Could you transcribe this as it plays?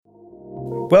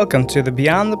Welcome to the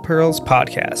Beyond the Pearls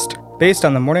podcast, based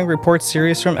on the Morning Report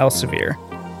series from Elsevier.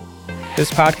 This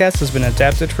podcast has been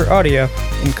adapted for audio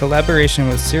in collaboration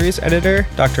with series editor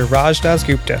Dr. Raj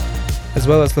Dasgupta, as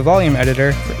well as the volume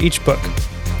editor for each book.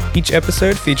 Each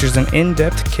episode features an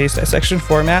in-depth case dissection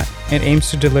format and aims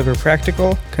to deliver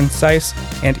practical, concise,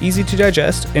 and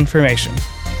easy-to-digest information.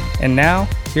 And now,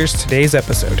 here's today's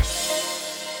episode.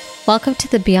 Welcome to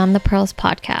the Beyond the Pearls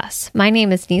podcast. My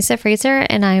name is Nisa Fraser,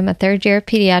 and I am a third-year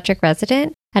pediatric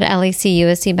resident at LEC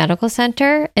USC Medical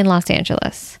Center in Los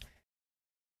Angeles.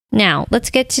 Now, let's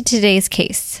get to today's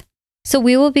case. So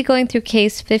we will be going through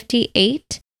case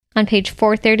 58 on page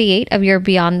 438 of your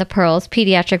Beyond the Pearls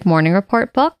Pediatric Morning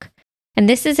Report book. And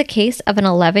this is a case of an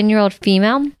 11-year-old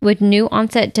female with new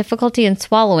onset difficulty in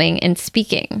swallowing and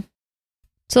speaking.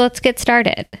 So let's get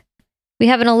started. We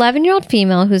have an 11-year-old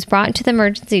female who's brought into the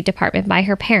emergency department by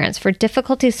her parents for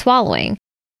difficulty swallowing,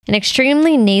 an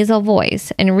extremely nasal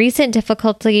voice, and recent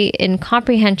difficulty in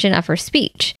comprehension of her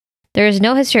speech. There is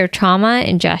no history of trauma,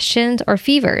 ingestions, or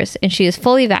fevers, and she is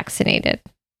fully vaccinated.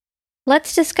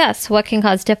 Let's discuss what can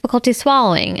cause difficulty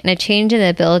swallowing and a change in the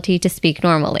ability to speak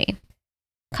normally.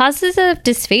 Causes of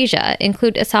dysphagia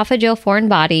include esophageal foreign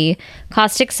body,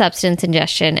 caustic substance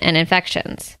ingestion, and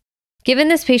infections. Given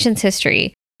this patient's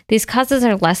history, these causes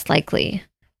are less likely.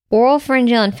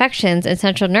 Oropharyngeal infections and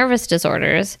central nervous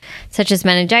disorders, such as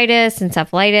meningitis,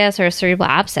 encephalitis, or cerebral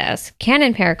abscess, can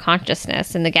impair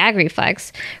consciousness and the gag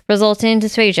reflex, resulting in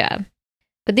dysphagia.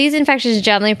 But these infections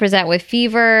generally present with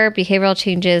fever, behavioral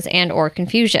changes, and/or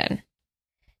confusion.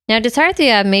 Now,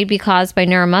 dysarthria may be caused by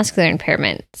neuromuscular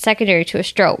impairment, secondary to a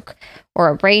stroke, or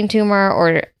a brain tumor,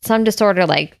 or some disorder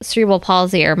like cerebral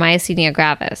palsy or myasthenia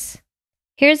gravis.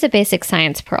 Here's a basic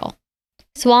science pearl.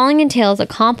 Swallowing entails a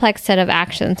complex set of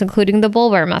actions, including the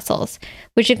bulbar muscles,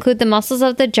 which include the muscles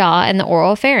of the jaw and the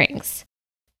oral pharynx.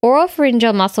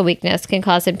 Oropharyngeal muscle weakness can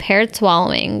cause impaired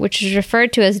swallowing, which is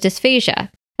referred to as dysphagia,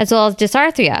 as well as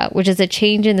dysarthria, which is a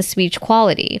change in the speech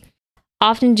quality,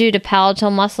 often due to palatal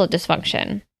muscle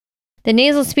dysfunction. The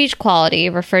nasal speech quality,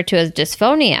 referred to as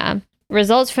dysphonia,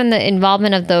 results from the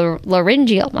involvement of the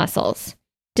laryngeal muscles.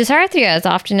 Dysarthria is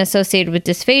often associated with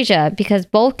dysphagia because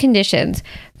both conditions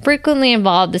frequently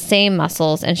involve the same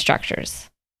muscles and structures.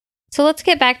 So let's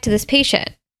get back to this patient.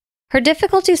 Her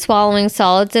difficulty swallowing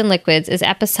solids and liquids is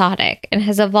episodic and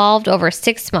has evolved over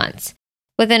 6 months,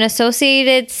 with an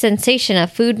associated sensation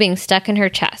of food being stuck in her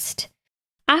chest.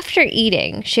 After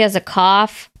eating, she has a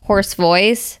cough, hoarse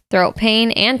voice, throat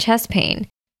pain, and chest pain.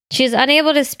 She is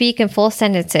unable to speak in full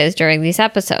sentences during these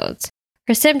episodes.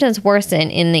 Her symptoms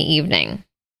worsen in the evening.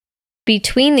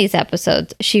 Between these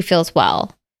episodes, she feels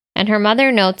well, and her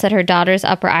mother notes that her daughter's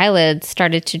upper eyelids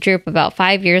started to droop about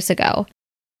 5 years ago.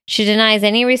 She denies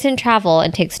any recent travel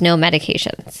and takes no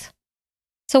medications.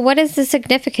 So what is the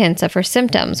significance of her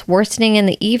symptoms worsening in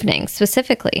the evening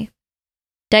specifically?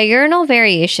 Diurnal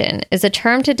variation is a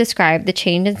term to describe the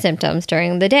change in symptoms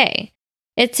during the day.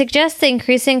 It suggests the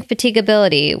increasing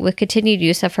fatigability with continued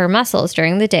use of her muscles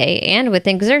during the day and with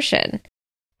exertion,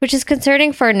 which is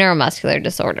concerning for a neuromuscular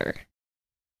disorder.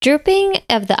 Drooping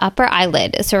of the upper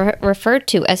eyelid is referred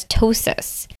to as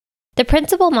ptosis. The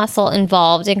principal muscle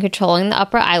involved in controlling the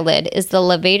upper eyelid is the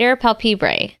levator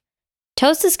palpebrae.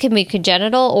 Ptosis can be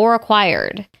congenital or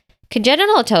acquired.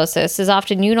 Congenital ptosis is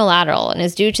often unilateral and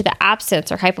is due to the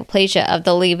absence or hypoplasia of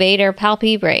the levator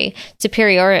palpebrae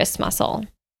superioris muscle.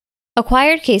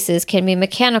 Acquired cases can be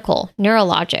mechanical,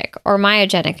 neurologic, or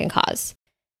myogenic in cause.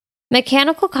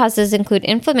 Mechanical causes include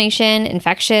inflammation,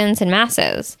 infections, and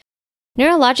masses.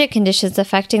 Neurologic conditions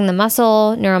affecting the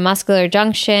muscle, neuromuscular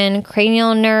junction,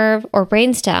 cranial nerve, or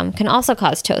brainstem can also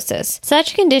cause ptosis.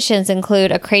 Such conditions include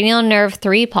a cranial nerve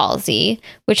 3 palsy,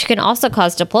 which can also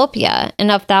cause diplopia and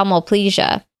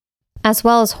ophthalmoplegia, as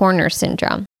well as Horner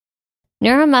syndrome.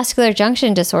 Neuromuscular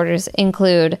junction disorders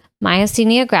include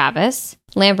myasthenia gravis,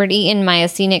 Lambert-Eaton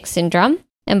myasthenic syndrome,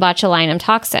 and botulinum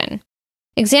toxin.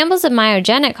 Examples of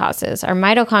myogenic causes are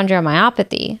mitochondrial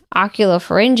myopathy,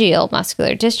 oculopharyngeal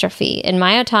muscular dystrophy, and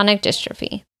myotonic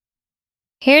dystrophy.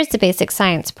 Here's the basic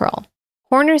science pearl.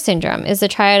 Horner syndrome is a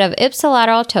triad of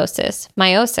ipsilateral ptosis,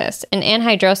 meiosis, and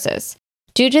anhidrosis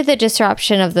due to the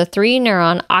disruption of the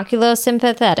 3-neuron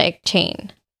oculosympathetic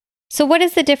chain. So what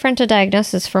is the differential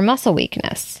diagnosis for muscle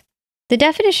weakness? The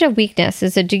definition of weakness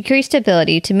is a decreased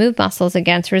ability to move muscles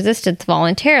against resistance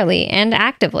voluntarily and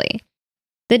actively.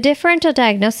 The differential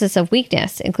diagnosis of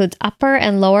weakness includes upper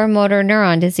and lower motor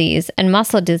neuron disease and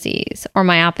muscle disease, or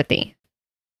myopathy.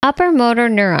 Upper motor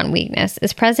neuron weakness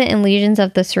is present in lesions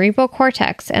of the cerebral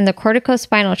cortex and the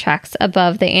corticospinal tracts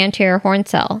above the anterior horn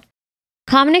cell.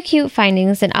 Common acute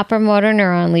findings in upper motor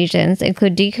neuron lesions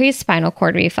include decreased spinal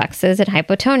cord reflexes and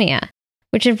hypotonia,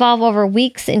 which evolve over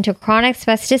weeks into chronic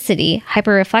spasticity,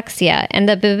 hyperreflexia, and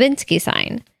the Babinski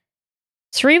sign.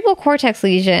 Cerebral cortex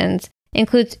lesions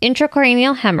includes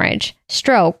intracranial hemorrhage,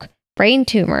 stroke, brain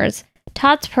tumors,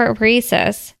 Todd's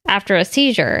paresis after a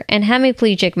seizure, and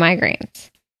hemiplegic migraines.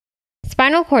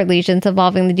 Spinal cord lesions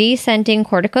involving the descending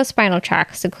corticospinal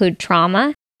tracts include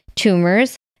trauma,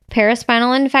 tumors,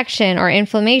 paraspinal infection or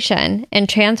inflammation, and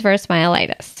transverse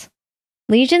myelitis.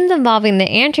 Lesions involving the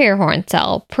anterior horn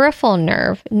cell, peripheral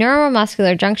nerve,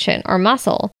 neuromuscular junction, or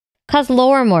muscle cause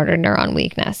lower motor neuron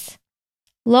weakness.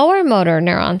 Lower motor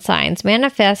neuron signs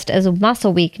manifest as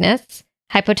muscle weakness,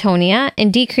 hypotonia,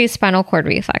 and decreased spinal cord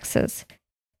reflexes.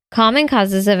 Common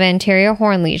causes of anterior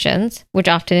horn lesions, which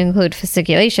often include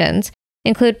fasciculations,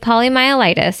 include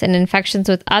polymyelitis and infections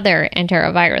with other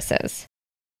enteroviruses.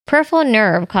 Peripheral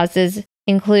nerve causes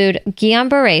include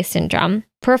Guillain-Barré syndrome,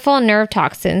 peripheral nerve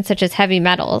toxins such as heavy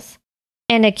metals,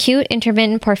 and acute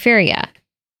intermittent porphyria.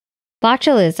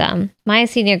 Botulism,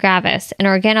 myasthenia gravis, and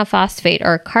organophosphate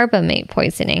or carbamate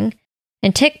poisoning,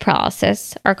 and tick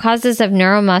paralysis are causes of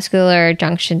neuromuscular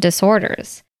junction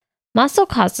disorders. Muscle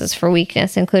causes for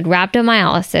weakness include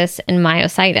rhabdomyolysis and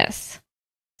myositis.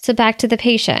 So back to the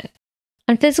patient.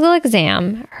 On physical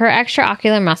exam, her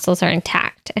extraocular muscles are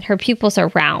intact and her pupils are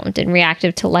round and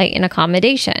reactive to light and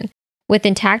accommodation, with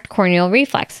intact corneal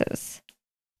reflexes.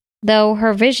 Though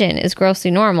her vision is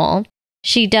grossly normal,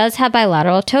 she does have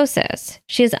bilateral ptosis.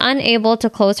 She is unable to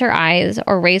close her eyes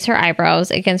or raise her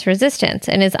eyebrows against resistance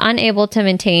and is unable to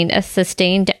maintain a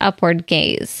sustained upward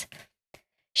gaze.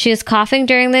 She is coughing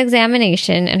during the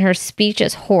examination and her speech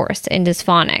is hoarse and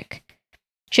dysphonic.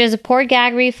 She has a poor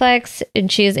gag reflex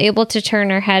and she is able to turn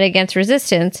her head against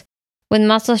resistance with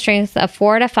muscle strength of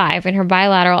 4 out of 5 in her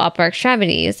bilateral upper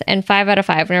extremities and 5 out of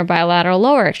 5 in her bilateral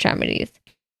lower extremities.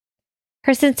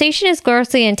 Her sensation is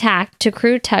grossly intact to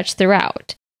crude touch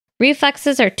throughout.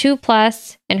 Reflexes are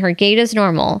 2+, and her gait is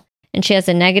normal, and she has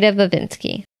a negative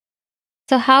Babinski.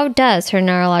 So how does her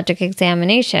neurologic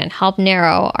examination help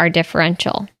narrow our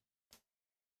differential?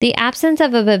 The absence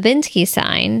of a Babinski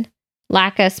sign,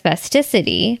 lack of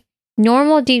spasticity,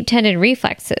 normal deep-tended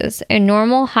reflexes, and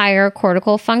normal higher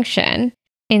cortical function.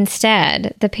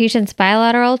 Instead, the patient's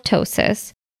bilateral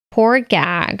ptosis, poor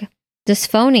gag,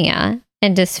 dysphonia,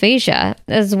 and dysphagia,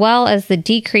 as well as the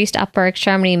decreased upper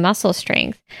extremity muscle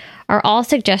strength, are all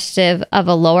suggestive of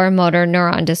a lower motor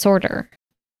neuron disorder.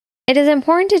 It is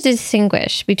important to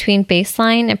distinguish between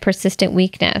baseline and persistent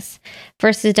weakness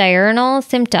versus diurnal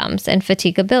symptoms and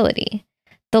fatigability,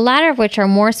 the latter of which are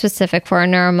more specific for a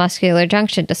neuromuscular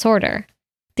junction disorder.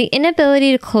 The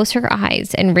inability to close her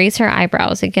eyes and raise her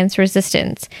eyebrows against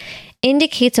resistance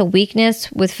indicates a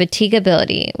weakness with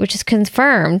fatigability, which is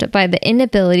confirmed by the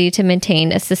inability to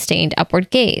maintain a sustained upward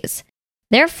gaze.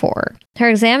 Therefore, her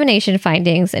examination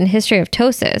findings and history of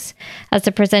ptosis as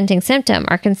the presenting symptom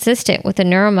are consistent with a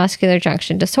neuromuscular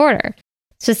junction disorder,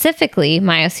 specifically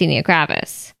myasthenia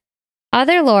gravis.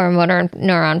 Other lower motor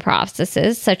neuron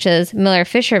processes, such as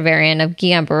Miller-Fisher variant of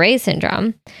Guillain-Barré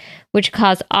syndrome, which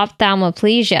cause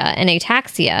ophthalmoplegia and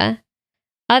ataxia,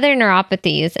 other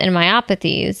neuropathies and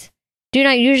myopathies, do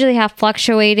not usually have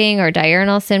fluctuating or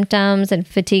diurnal symptoms and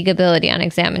fatigability on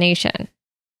examination.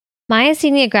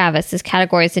 Myasthenia gravis is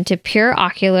categorized into pure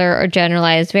ocular or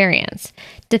generalized variants,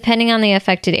 depending on the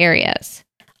affected areas.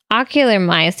 Ocular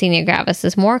myasthenia gravis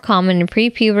is more common in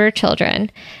prepubertal children,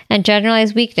 and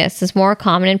generalized weakness is more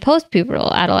common in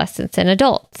postpubertal adolescents and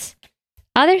adults.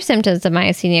 Other symptoms of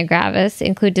myasthenia gravis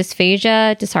include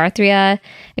dysphagia, dysarthria,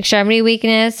 extremity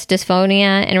weakness,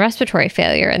 dysphonia, and respiratory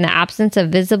failure in the absence of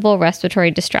visible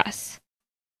respiratory distress.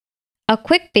 A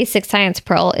quick basic science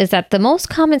pearl is that the most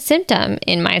common symptom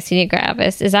in myasthenia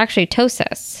gravis is actually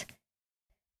ptosis.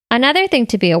 Another thing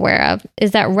to be aware of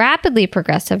is that rapidly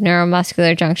progressive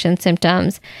neuromuscular junction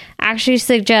symptoms actually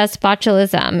suggest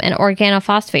botulism and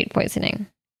organophosphate poisoning.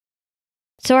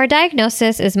 So our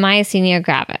diagnosis is myasthenia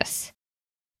gravis.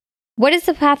 What is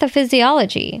the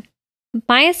pathophysiology?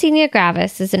 Myasthenia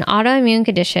gravis is an autoimmune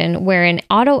condition wherein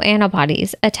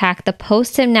autoantibodies attack the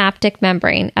postsynaptic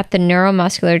membrane at the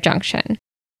neuromuscular junction.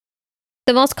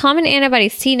 The most common antibody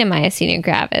seen in myasthenia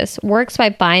gravis works by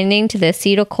binding to the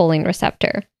acetylcholine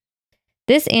receptor.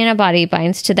 This antibody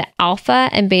binds to the alpha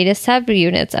and beta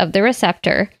subunits of the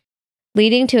receptor,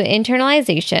 leading to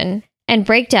internalization and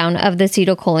breakdown of the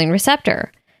acetylcholine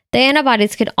receptor. The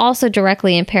antibodies can also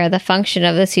directly impair the function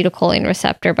of the acetylcholine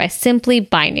receptor by simply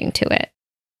binding to it.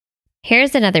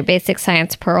 Here's another basic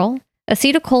science pearl.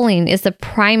 Acetylcholine is the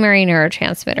primary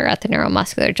neurotransmitter at the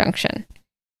neuromuscular junction.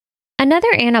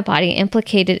 Another antibody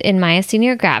implicated in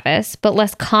myasthenia gravis, but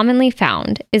less commonly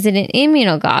found, is an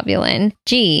immunoglobulin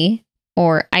G,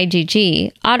 or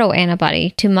IgG,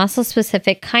 autoantibody to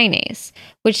muscle-specific kinase,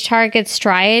 which targets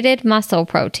striated muscle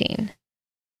protein.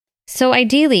 So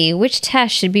ideally, which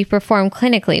test should be performed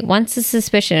clinically once the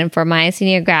suspicion for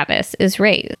myasthenia gravis is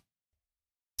raised?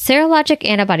 Serologic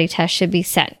antibody tests should be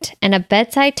sent, and a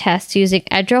bedside test using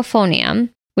edrophonium,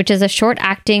 which is a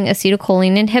short-acting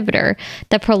acetylcholine inhibitor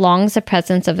that prolongs the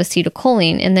presence of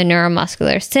acetylcholine in the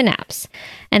neuromuscular synapse,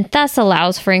 and thus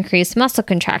allows for increased muscle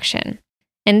contraction.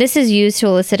 And this is used to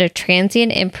elicit a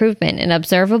transient improvement in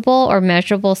observable or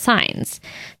measurable signs,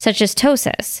 such as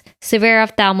ptosis, severe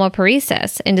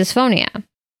ophthalmoparesis, and dysphonia.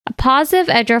 A positive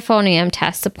edrophonium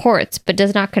test supports but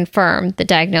does not confirm the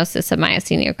diagnosis of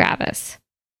myasthenia gravis.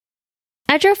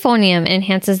 Edrophonium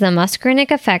enhances the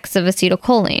muscarinic effects of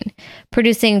acetylcholine,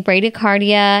 producing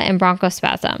bradycardia and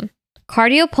bronchospasm.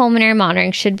 Cardiopulmonary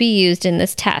monitoring should be used in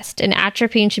this test, and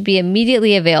atropine should be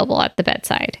immediately available at the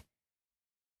bedside.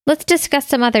 Let's discuss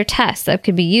some other tests that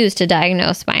could be used to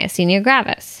diagnose myasthenia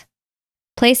gravis.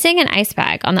 Placing an ice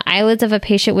bag on the eyelids of a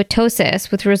patient with ptosis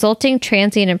with resulting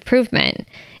transient improvement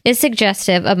is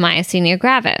suggestive of myasthenia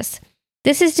gravis.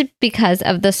 This is because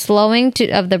of the slowing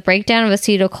of the breakdown of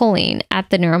acetylcholine at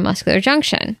the neuromuscular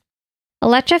junction.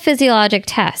 Electrophysiologic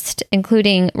tests,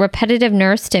 including repetitive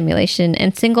nerve stimulation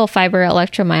and single fiber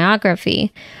electromyography,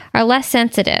 are less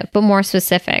sensitive but more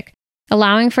specific,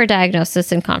 allowing for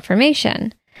diagnosis and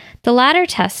confirmation. The latter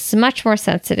test is much more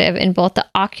sensitive in both the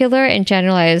ocular and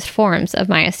generalized forms of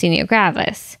myasthenia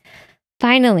gravis.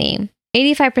 Finally,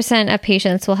 85% of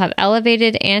patients will have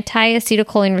elevated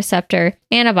anti-acetylcholine receptor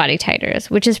antibody titers,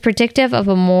 which is predictive of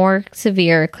a more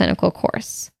severe clinical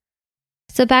course.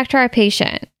 So back to our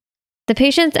patient. The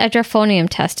patient's edrophonium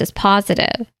test is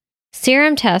positive.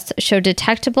 Serum tests show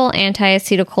detectable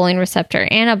anti-acetylcholine receptor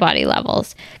antibody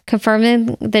levels,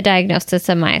 confirming the diagnosis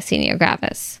of myasthenia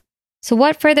gravis. So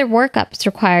what further workup is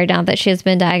required now that she has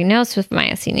been diagnosed with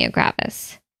myasthenia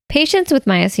gravis? Patients with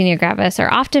myasthenia gravis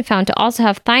are often found to also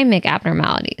have thymic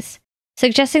abnormalities,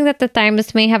 suggesting that the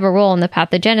thymus may have a role in the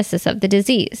pathogenesis of the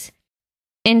disease.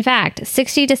 In fact,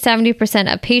 60 to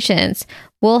 70% of patients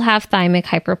will have thymic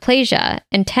hyperplasia,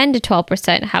 and 10 to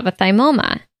 12% have a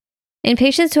thymoma. In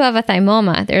patients who have a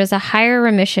thymoma, there is a higher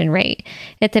remission rate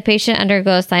if the patient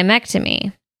undergoes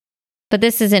thymectomy, but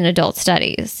this is in adult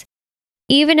studies.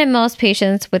 Even in most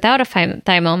patients without a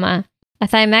thymoma, a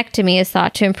thymectomy is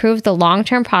thought to improve the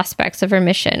long-term prospects of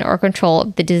remission or control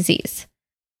of the disease.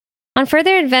 On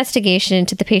further investigation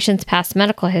into the patient's past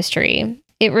medical history,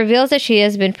 it reveals that she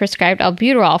has been prescribed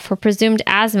albuterol for presumed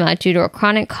asthma due to a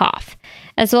chronic cough,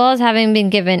 as well as having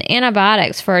been given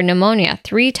antibiotics for pneumonia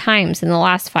 3 times in the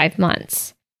last 5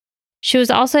 months. She was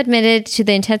also admitted to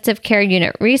the intensive care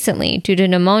unit recently due to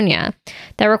pneumonia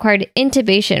that required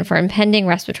intubation for impending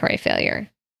respiratory failure.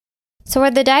 So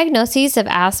are the diagnoses of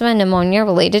asthma and pneumonia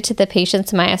related to the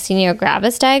patient's myasthenia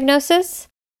gravis diagnosis?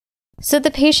 So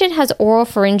the patient has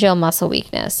oropharyngeal muscle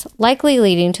weakness, likely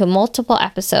leading to multiple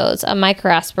episodes of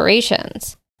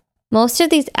microaspirations. Most of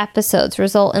these episodes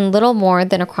result in little more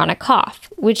than a chronic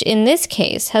cough, which in this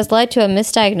case has led to a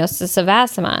misdiagnosis of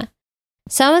asthma.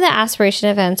 Some of the aspiration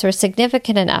events were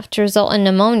significant enough to result in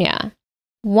pneumonia.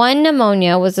 One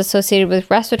pneumonia was associated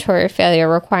with respiratory failure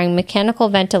requiring mechanical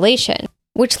ventilation,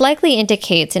 which likely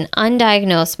indicates an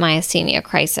undiagnosed myasthenia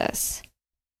crisis.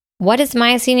 What is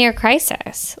myasthenia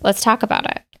crisis? Let's talk about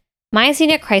it.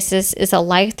 Myasthenia crisis is a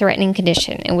life-threatening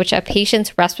condition in which a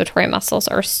patient's respiratory muscles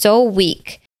are so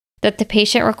weak that the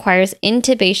patient requires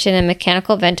intubation and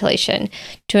mechanical ventilation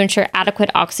to ensure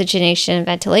adequate oxygenation and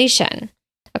ventilation.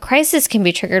 A crisis can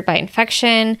be triggered by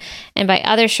infection and by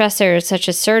other stressors such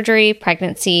as surgery,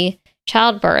 pregnancy,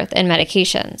 childbirth, and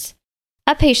medications.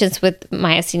 Of patients with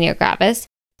myasthenia gravis,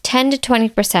 10 to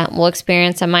 20% will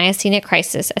experience a myasthenic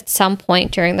crisis at some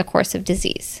point during the course of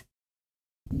disease.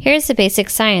 Here's the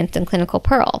basic science in clinical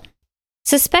Pearl.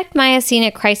 Suspect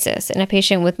myasthenic crisis in a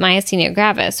patient with myasthenia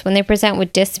gravis when they present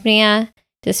with dyspnea,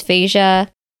 dysphagia,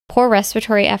 poor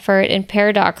respiratory effort, and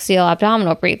paradoxial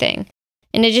abdominal breathing,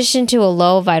 in addition to a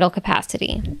low vital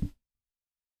capacity.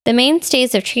 The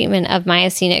mainstays of treatment of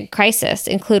myasthenic crisis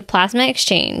include plasma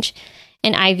exchange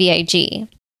and IVIG.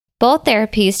 Both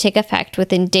therapies take effect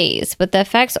within days, but the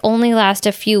effects only last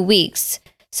a few weeks,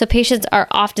 so patients are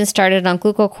often started on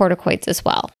glucocorticoids as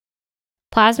well.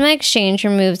 Plasma exchange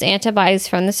removes antibodies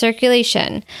from the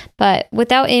circulation, but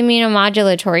without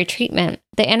immunomodulatory treatment,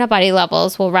 the antibody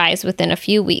levels will rise within a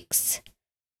few weeks.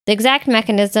 The The exact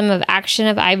mechanism of action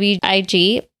of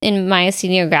IVIG in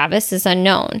myasthenia gravis is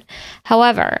unknown.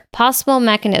 However, possible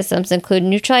mechanisms include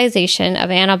neutralization of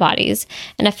antibodies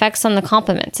and effects on the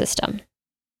complement system.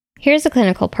 Here's a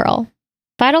clinical pearl.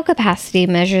 Vital capacity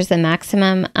measures the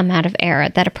maximum amount of air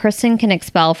that a person can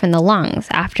expel from the lungs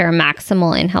after a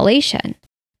maximal inhalation.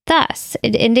 Thus,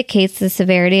 it indicates the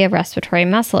severity of respiratory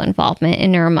muscle involvement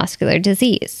in neuromuscular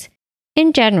disease.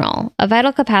 In general, a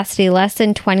vital capacity less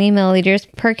than 20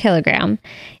 milliliters per kilogram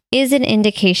is an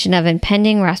indication of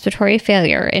impending respiratory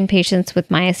failure in patients with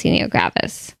myasthenia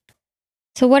gravis.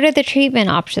 So what are the treatment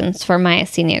options for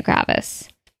myasthenia gravis?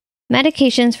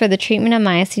 Medications for the treatment of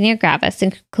myasthenia gravis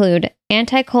include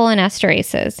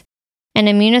anticholinesterases and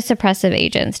immunosuppressive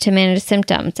agents to manage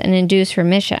symptoms and induce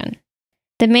remission.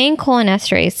 The main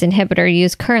cholinesterase inhibitor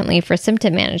used currently for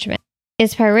symptom management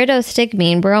is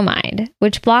pyridostigmine bromide,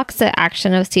 which blocks the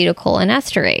action of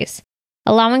acetylcholinesterase,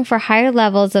 allowing for higher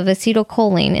levels of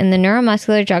acetylcholine in the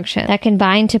neuromuscular junction that can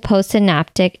bind to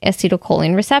postsynaptic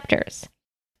acetylcholine receptors.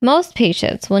 Most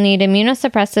patients will need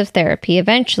immunosuppressive therapy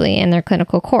eventually in their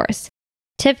clinical course,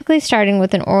 typically starting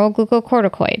with an oral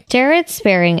glucocorticoid.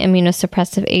 Steroid-sparing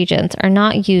immunosuppressive agents are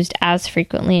not used as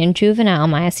frequently in juvenile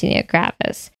myasthenia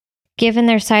gravis, given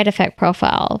their side effect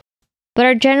profile, but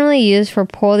are generally used for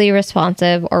poorly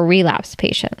responsive or relapsed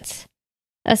patients.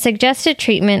 A suggested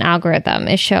treatment algorithm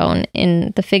is shown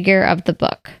in the figure of the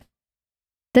book.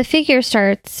 The figure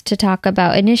starts to talk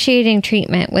about initiating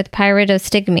treatment with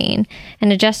pyridostigmine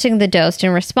and adjusting the dose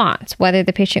in response, whether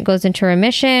the patient goes into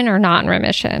remission or not in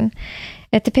remission.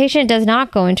 If the patient does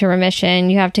not go into remission,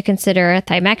 you have to consider a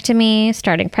thymectomy,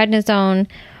 starting prednisone,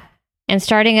 and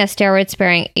starting a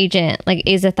steroid-sparing agent like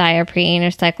azathioprine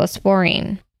or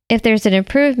cyclosporine. If there's an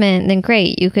improvement, then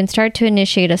great, you can start to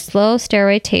initiate a slow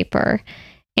steroid taper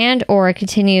and or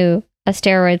continue a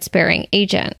steroid-sparing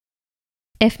agent.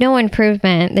 If no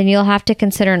improvement, then you'll have to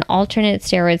consider an alternate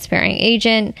steroid-sparing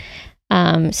agent,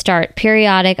 start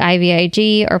periodic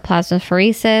IVIG or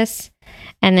plasmapheresis,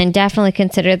 and then definitely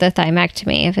consider the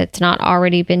thymectomy if it's not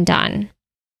already been done.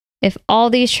 If all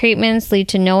these treatments lead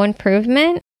to no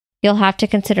improvement, you'll have to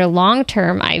consider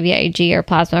long-term IVIG or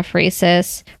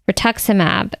plasmapheresis,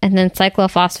 rituximab, and then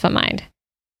cyclophosphamide.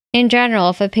 In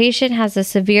general, if a patient has a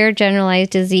severe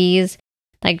generalized disease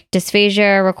like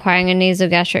dysphagia requiring a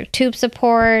nasogastric tube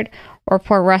support, or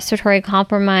poor respiratory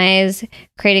compromise,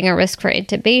 creating a risk for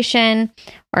intubation,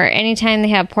 or anytime they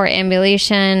have poor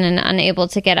ambulation and unable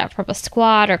to get up from a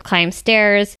squat or climb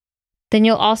stairs, then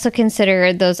you'll also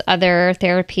consider those other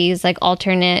therapies like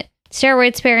alternate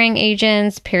steroid-sparing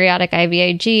agents, periodic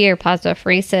IVIG or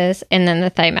plasmapheresis, and then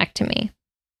the thymectomy.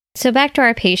 So back to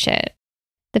our patient.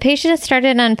 The patient has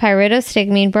started on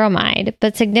pyridostigmine bromide,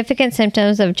 but significant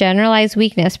symptoms of generalized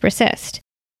weakness persist.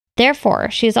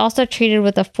 Therefore, she is also treated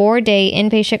with a 4-day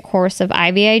inpatient course of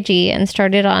IVIG and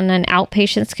started on an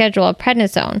outpatient schedule of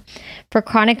prednisone for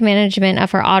chronic management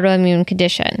of her autoimmune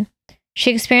condition.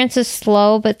 She experiences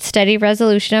slow but steady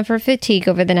resolution of her fatigue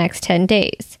over the next 10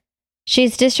 days. She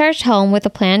is discharged home with a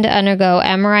plan to undergo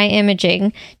MRI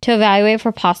imaging to evaluate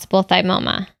for possible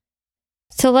thymoma.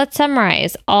 So let's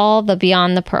summarize all the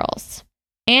beyond the pearls.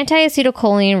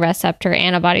 Anti-acetylcholine receptor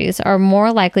antibodies are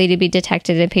more likely to be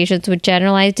detected in patients with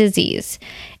generalized disease,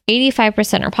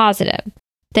 85% are positive,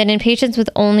 than in patients with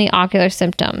only ocular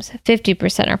symptoms,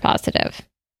 50% are positive.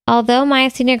 Although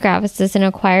myasthenia gravis is an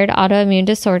acquired autoimmune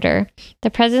disorder, the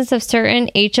presence of certain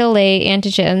HLA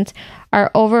antigens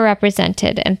are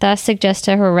overrepresented and thus suggest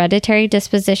a hereditary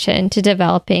disposition to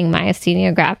developing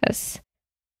myasthenia gravis.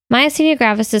 Myasthenia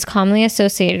gravis is commonly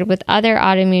associated with other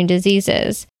autoimmune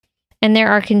diseases, and there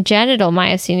are congenital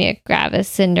myasthenia gravis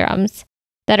syndromes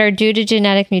that are due to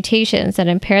genetic mutations that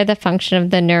impair the function of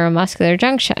the neuromuscular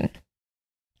junction.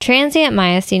 Transient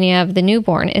myasthenia of the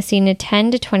newborn is seen in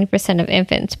 10 to 20% of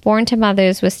infants born to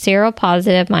mothers with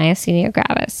seropositive myasthenia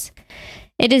gravis.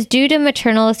 It is due to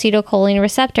maternal acetylcholine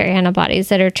receptor antibodies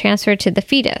that are transferred to the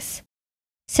fetus.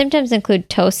 Symptoms include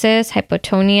ptosis,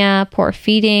 hypotonia, poor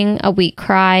feeding, a weak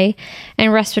cry,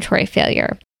 and respiratory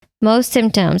failure. Most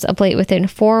symptoms ablate within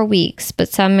 4 weeks, but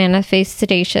some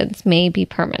manifestations may be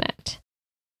permanent.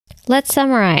 Let's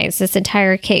summarize this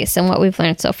entire case and what we've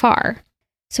learned so far.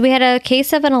 So we had a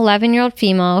case of an 11-year-old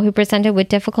female who presented with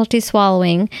difficulty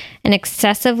swallowing, an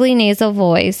excessively nasal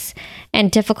voice,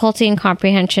 and difficulty in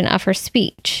comprehension of her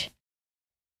speech.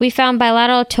 We found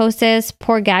bilateral ptosis,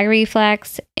 poor gag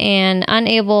reflex, and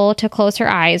unable to close her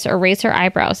eyes or raise her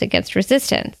eyebrows against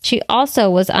resistance. She also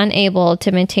was unable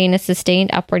to maintain a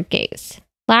sustained upward gaze.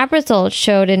 Lab results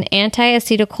showed an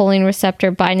anti-acetylcholine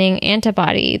receptor binding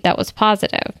antibody that was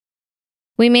positive.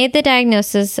 We made the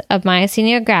diagnosis of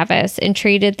myasthenia gravis and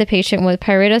treated the patient with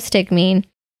pyridostigmine,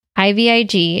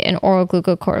 IVIG, and oral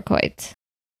glucocorticoids.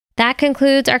 That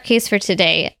concludes our case for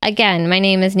today. Again, my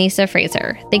name is Nisa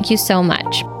Fraser. Thank you so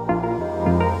much.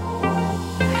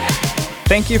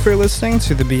 Thank you for listening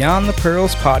to the Beyond the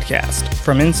Pearls podcast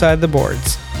from Inside the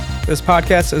Boards. This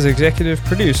podcast is executive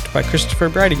produced by Christopher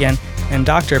Brightigan and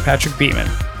Dr. Patrick Beeman.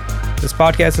 This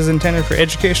podcast is intended for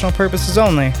educational purposes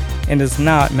only and is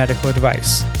not medical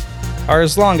advice.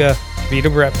 Ars longa, vita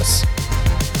brevis.